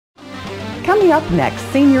Coming up next,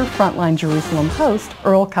 Senior Frontline Jerusalem host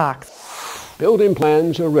Earl Cox. Building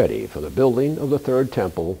plans are ready for the building of the third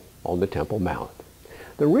temple on the Temple Mount.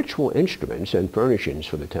 The ritual instruments and furnishings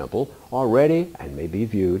for the temple are ready and may be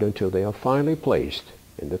viewed until they are finally placed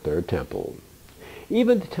in the third temple.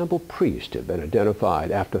 Even the temple priests have been identified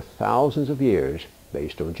after thousands of years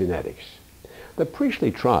based on genetics. The priestly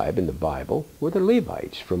tribe in the Bible were the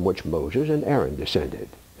Levites, from which Moses and Aaron descended.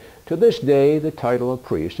 To this day, the title of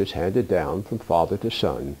priest is handed down from father to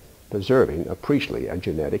son, preserving a priestly and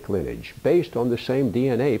genetic lineage based on the same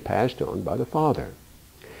DNA passed on by the father.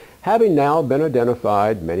 Having now been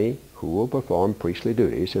identified, many who will perform priestly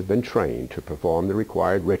duties have been trained to perform the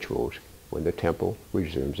required rituals when the temple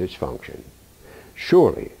resumes its function.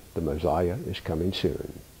 Surely the Messiah is coming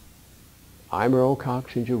soon. I'm Earl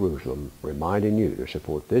Cox in Jerusalem, reminding you to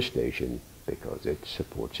support this station because it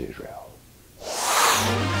supports Israel.